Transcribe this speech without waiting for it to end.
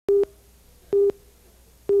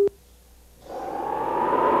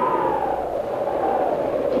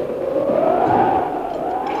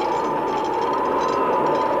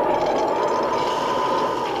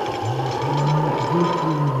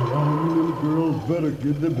better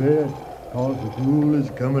get to bed, cause the ghoul is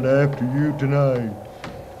coming after you tonight.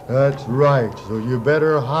 That's right, so you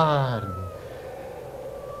better hide.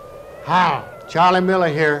 Hi, Charlie Miller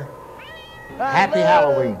here. Happy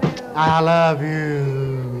Halloween. I love you.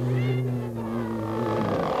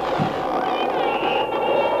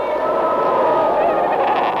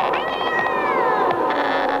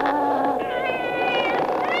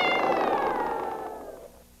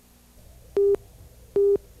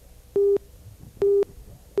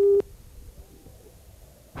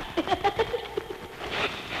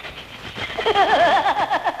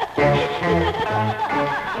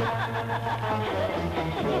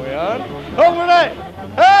 Over there!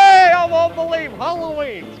 Hey, I won't believe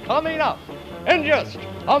Halloween's coming up in just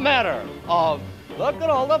a matter of, look at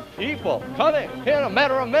all the people coming in a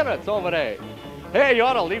matter of minutes over there. Hey, you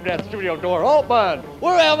ought to leave that studio door open.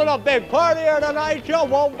 We're having a big party here tonight you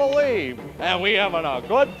won't believe. And we having a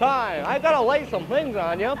good time. I gotta lay some things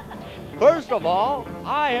on you. First of all,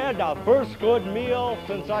 I had the first good meal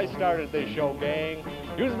since I started this show, gang.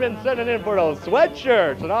 You've been sending in for those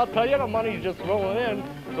sweatshirts, and I'll tell you, the money's just rolling in.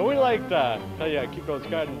 So we like to tell you, keep those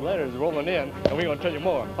kind of letters rolling in, and we're going to tell you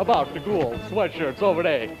more about the Ghoul sweatshirts over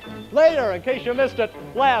there later, in case you missed it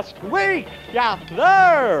last week. Yeah,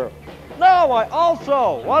 there. Now, I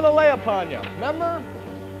also want to lay upon you. Remember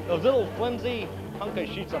those little flimsy hunk of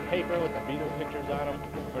sheets of paper with the Beatles pictures on them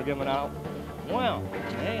we're giving out? Well,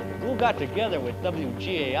 hey, the Ghoul got together with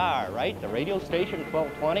WGAR, right? The radio station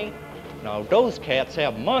 1220. Now, those cats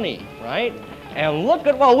have money, right? And look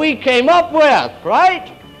at what we came up with,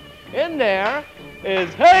 right? In there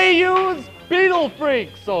is Hey You's Beetle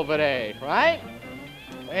Freaks over there, right?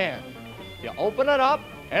 And you open it up,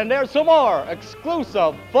 and there's some more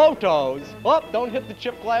exclusive photos. Oh, don't hit the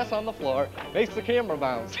chip glass on the floor. Makes the camera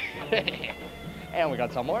bounce. And we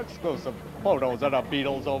got some more exclusive photos of the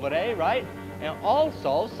Beatles over there, right? And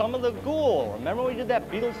also some of the Ghoul. Remember we did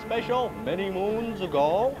that Beatles special many moons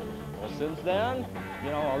ago? Well, since then, you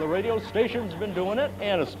know, all the radio stations have been doing it,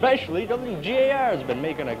 and especially WGAR has been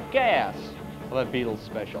making a gas of a Beatles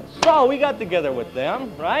special. So we got together with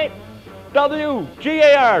them, right?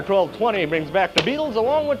 WGAR 1220 brings back the Beatles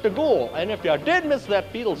along with the Ghoul. And if you did miss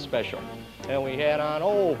that Beatles special, and we had on,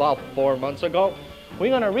 about 4 months ago, we're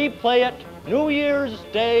going to replay it New Year's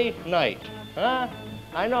Day night. Huh?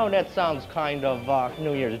 I know that sounds kind of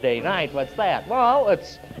New Year's Day night. What's that? Well,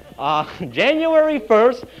 it's January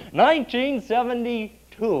 1st,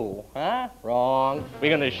 1972. Huh? Wrong. We're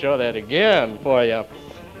going to show that again for you.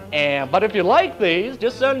 But if you like these,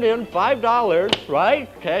 just send in $5, right?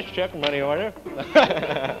 Cash, check, money order.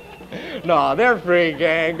 No, they're free,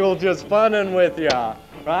 gang. We're just funning with you,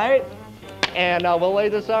 right? And we'll lay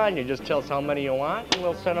this on you. Just tell us how many you want, and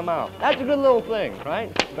we'll send them out. That's a good little thing,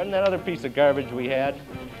 right? Better than that other piece of garbage we had.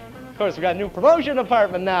 Of course, we got a new promotion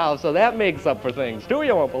department now, so that makes up for things, too,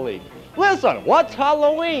 you won't believe. Listen, what's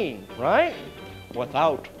Halloween, right?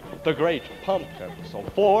 Without the great pumpkin. So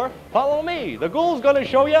follow me. The Ghoul's gonna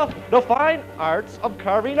show you the fine arts of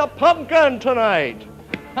carving a pumpkin tonight.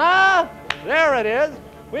 Huh? There it is.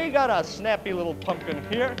 We got a snappy little pumpkin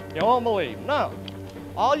here. You won't believe. Now,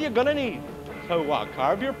 all you're gonna need to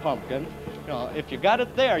carve your pumpkin, you know, if you got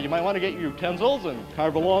it there, you might want to get your utensils and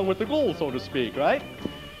carve along with the Ghoul, so to speak, right?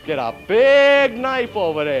 Get a big knife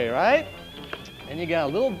over there, right? And you got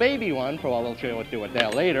a little baby one, for all we'll show you what to do with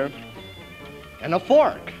that later. And a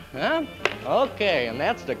fork, huh? Okay, and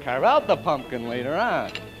that's to carve out the pumpkin later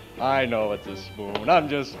on. I know it's a spoon. I'm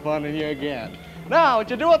just funning you again. Now, what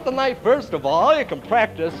you do with the knife, first of all, you can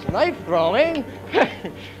practice knife throwing.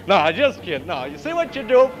 No, just kidding. No, you see what you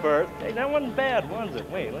do first. Hey, that wasn't bad, was it?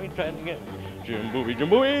 Wait, let me try it again. Jim-booey,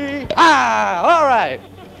 jim-booey. Ah, all right.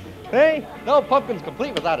 Hey, no pumpkin's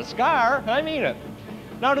complete without a scar. I mean it.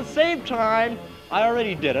 Now, to save time, I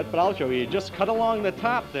already did it, but I'll show you. You just cut along the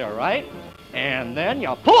top there, right? And then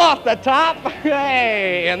you pull off the top.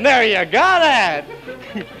 Hey, and there you got it.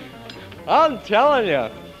 I'm telling you.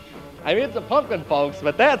 I mean, it's a pumpkin, folks,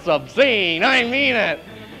 but that's obscene. I mean it.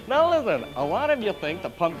 Now, listen, a lot of you think the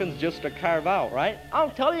pumpkin's just to carve out, right? I'll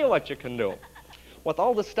tell you what you can do with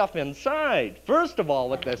all the stuff inside. First of all,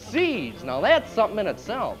 with the seeds. Now, that's something in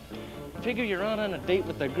itself. Figure you're out on a date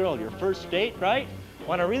with a girl, your first date, right?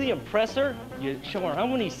 Want to really impress her? You show her how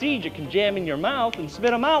many seeds you can jam in your mouth and spit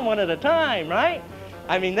them out one at a time, right?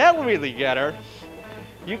 I mean, that'll really get her.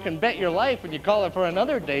 You can bet your life when you call her for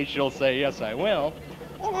another date, she'll say, yes, I will.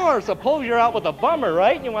 Or suppose you're out with a bummer,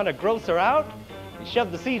 right? And you want to gross her out? You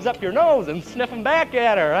shove the seeds up your nose and sniff them back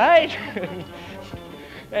at her, right?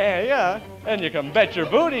 Yeah. And you can bet your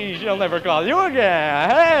booty she'll never call you again.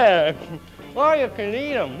 Hey. Or you can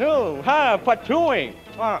eat them, too. Ha, patooing.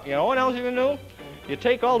 You know what else you can do? you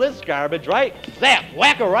take all this garbage, right? Zap,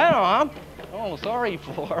 whack around. Oh, sorry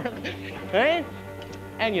for it. Hey?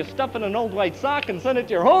 And you stuff in an old white sock and send it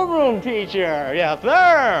to your homeroom teacher. Yes,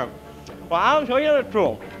 sir. Well, I'll show you the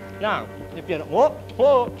truth. Now, if you, if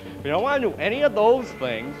you don't want to do any of those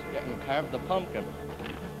things, you can carve the pumpkin.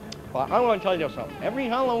 Well, I'm going to tell you something. Every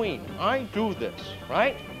Halloween, I do this,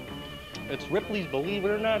 right? It's Ripley's Believe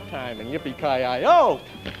It or Not time and Yippee-Ki-Yay-Oh!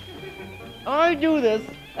 I do this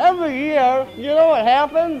every year. You know what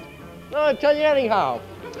happens? I'll tell you anyhow.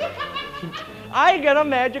 I get a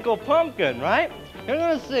magical pumpkin, right? You're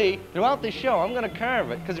going to see, throughout the show, I'm going to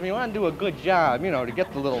carve it, because if you want to do a good job, you know, to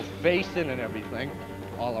get the little face in and everything,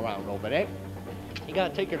 all around over there, you got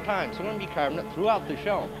to take your time. So I'm going to be carving it throughout the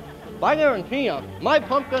show. But I guarantee you, my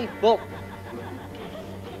pumpkin will...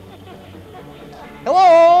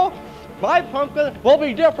 Hello! My pumpkin will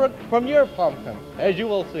be different from your pumpkin, as you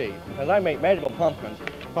will see, because I make magical pumpkins.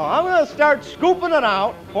 So I'm going to start scooping it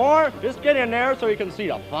out, or just get in there so you can see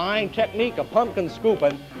the fine technique of pumpkin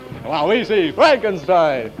scooping. While we see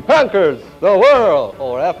Frankenstein conquers the world.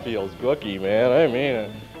 Oh, that feels gooky, man. I mean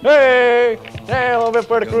it. Hey! Hey, a little bit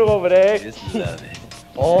for the crew over there. Just love it.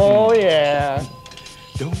 Oh, yeah.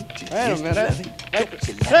 Don't you Wait a just minute. love it? Don't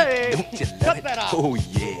you love Hey! it? Don't you love Cut it? that out. Oh,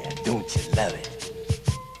 yeah. Don't you love it?